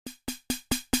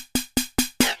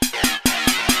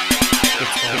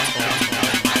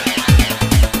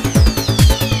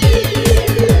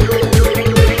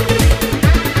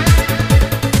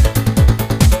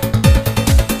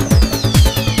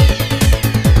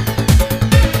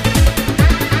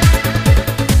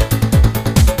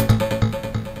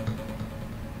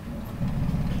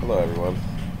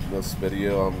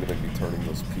video, I'm going to be turning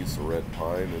this piece of red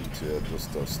pine into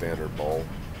just a standard bowl.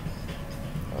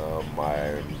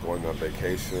 I'm going on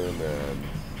vacation, and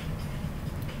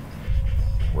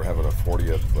we're having a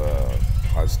 40th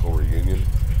high school reunion,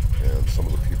 and some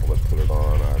of the people that put it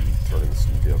on, I'm turning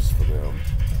some gifts for them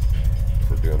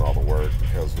for doing all the work,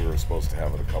 because we were supposed to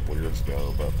have it a couple years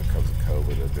ago, but because of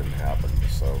COVID it didn't happen.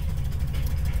 So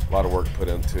a lot of work put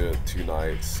into it, 2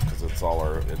 nights, because it's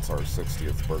our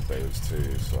 60th birthdays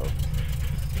too. So,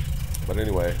 but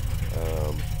anyway,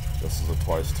 this is a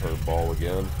twice turned bowl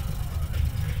again.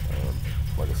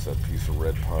 Like I said, piece of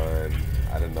red pine.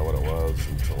 I didn't know what it was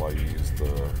until I used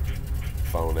the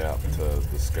phone app to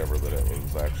discover that it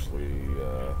was actually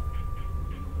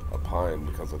a pine,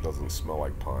 because it doesn't smell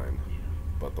like pine,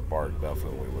 but the bark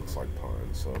definitely looks like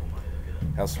pine. So it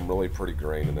has some really pretty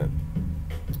grain in it.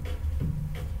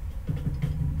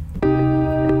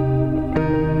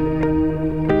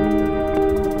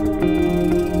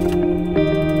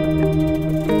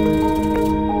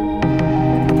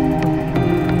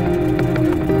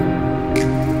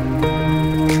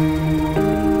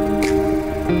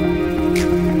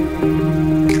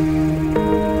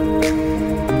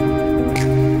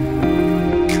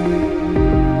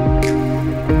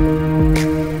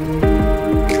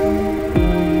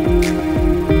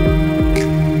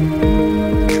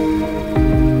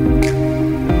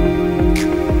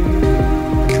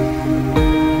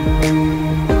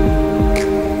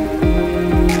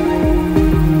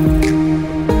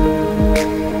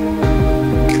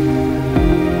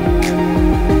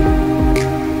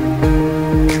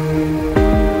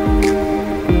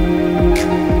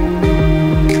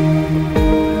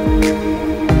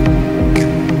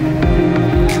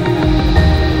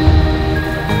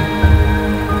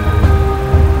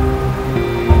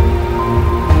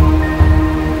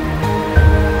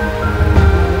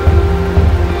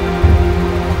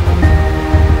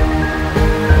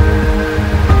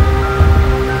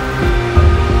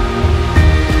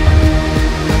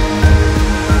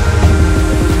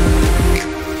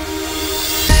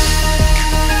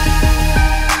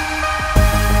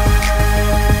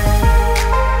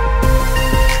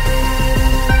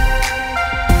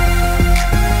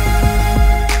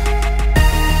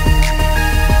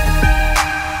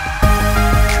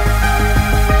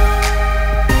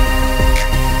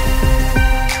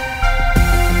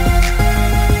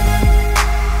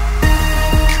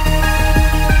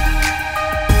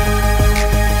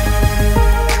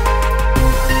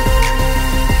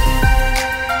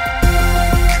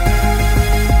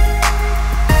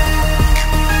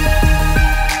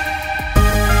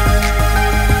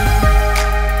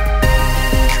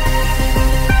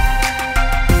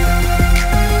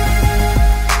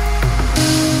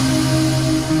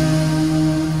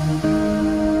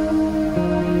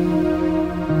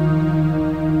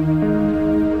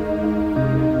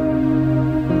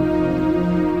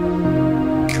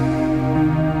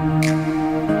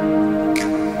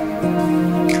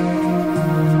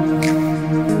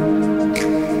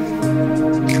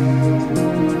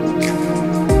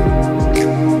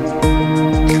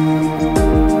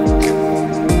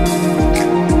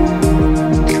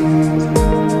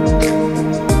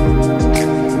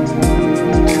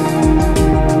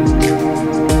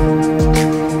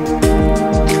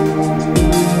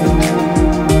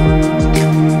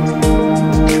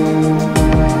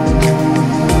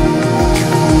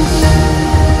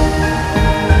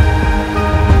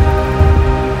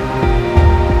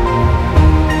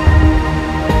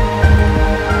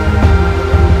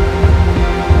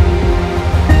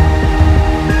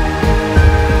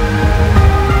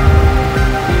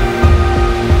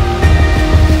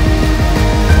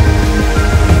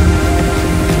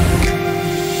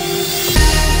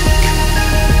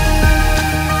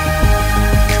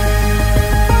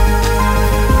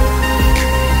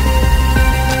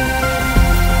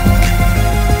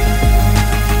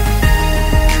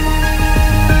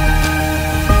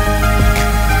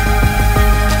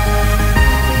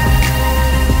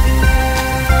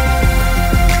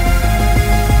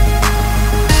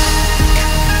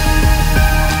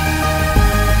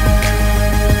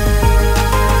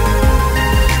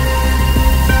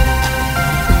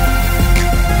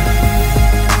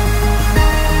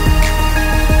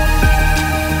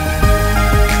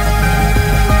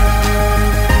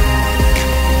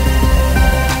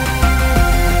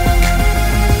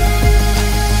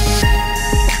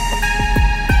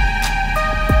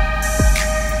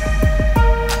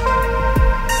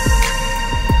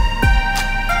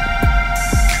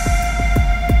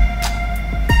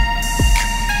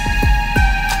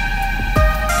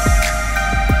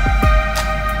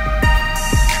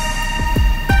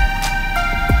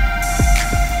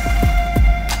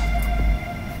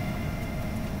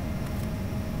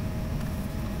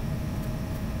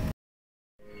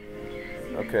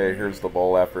 Okay, here's the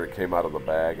bowl after it came out of the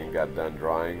bag and got done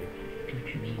drying.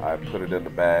 I put it in the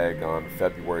bag on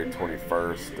February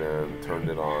 21st and turned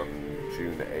it on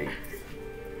June 8th.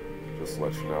 Just to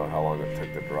let you know how long it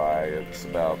took to dry. It's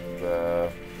about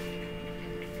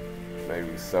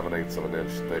maybe 7/8 of an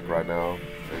inch thick right now,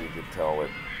 and you can tell it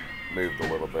moved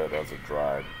a little bit as it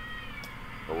dried.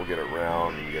 But we'll get it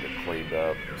round and get it cleaned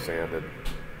up, sanded,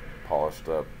 polished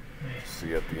up,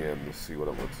 see at the end to see what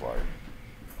it looks like.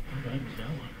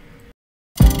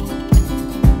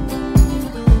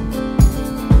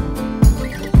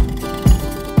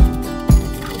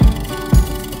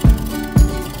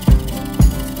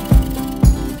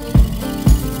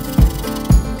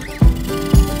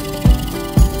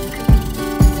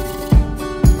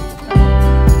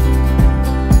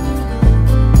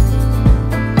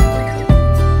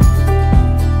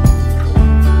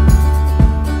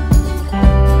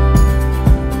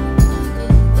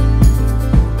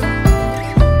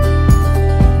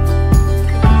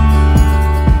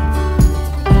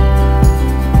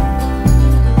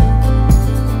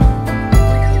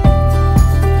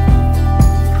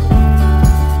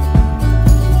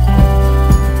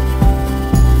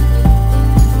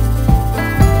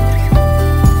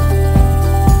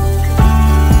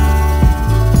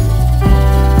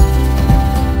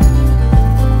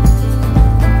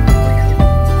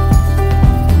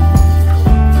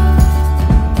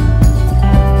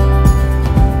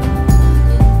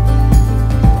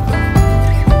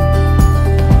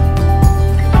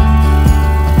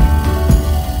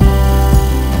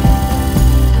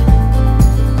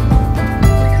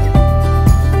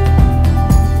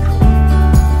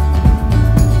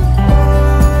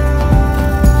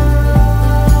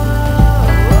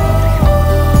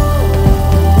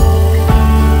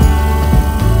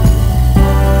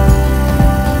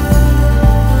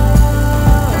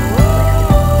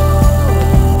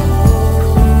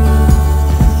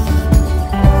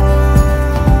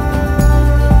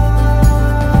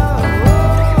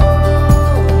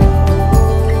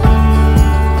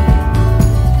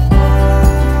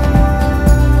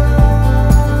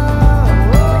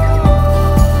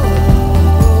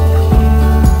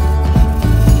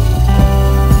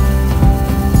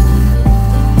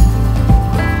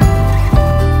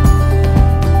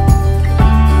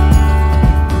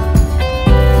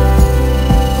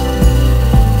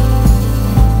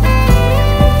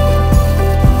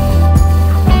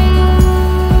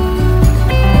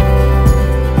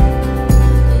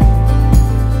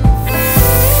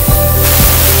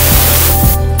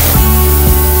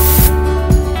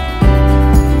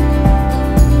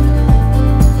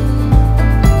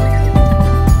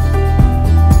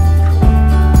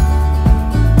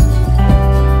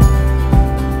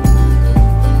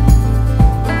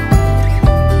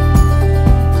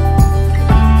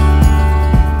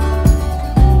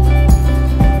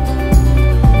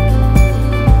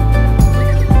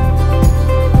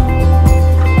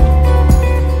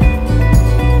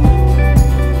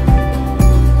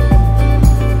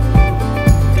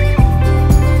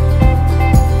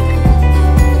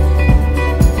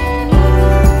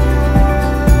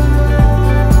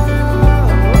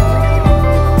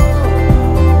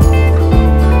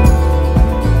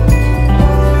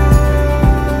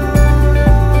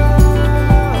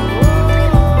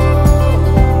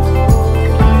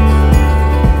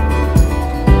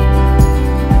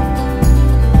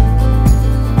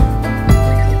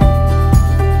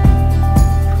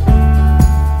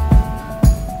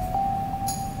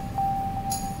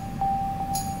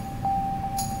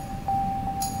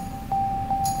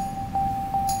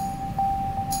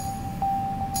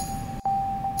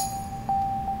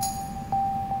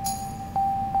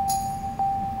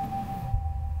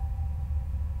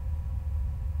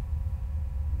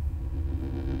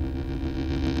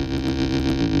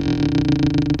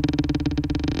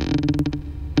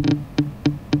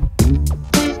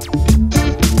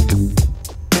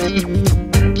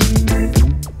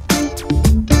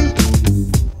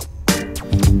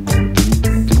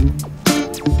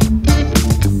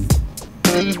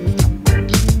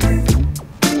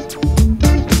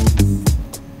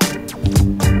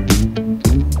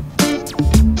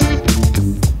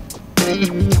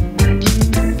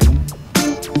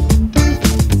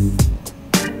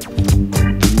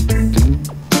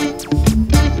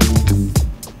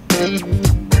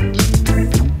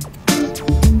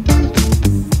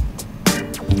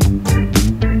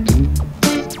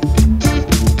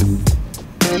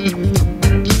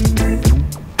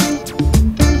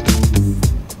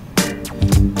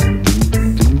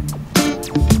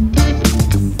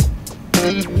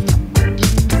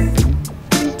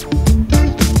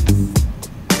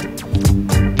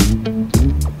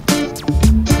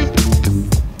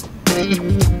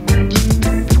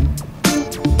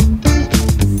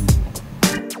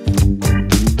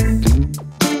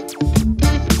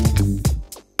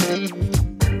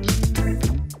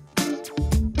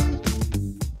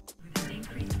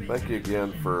 thank you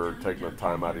again for taking the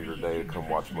time out of your day to come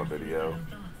watch my video.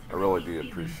 I really do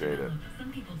appreciate it.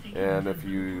 And if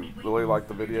you really like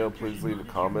the video, please leave a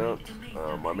comment.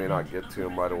 I may not get to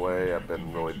them right away. I've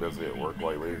been really busy at work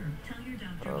lately.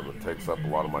 It takes up a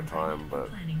lot of my time, but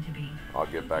I'll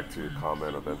get back to your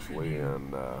comment eventually,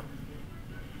 and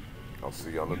I'll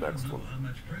see you on the next one.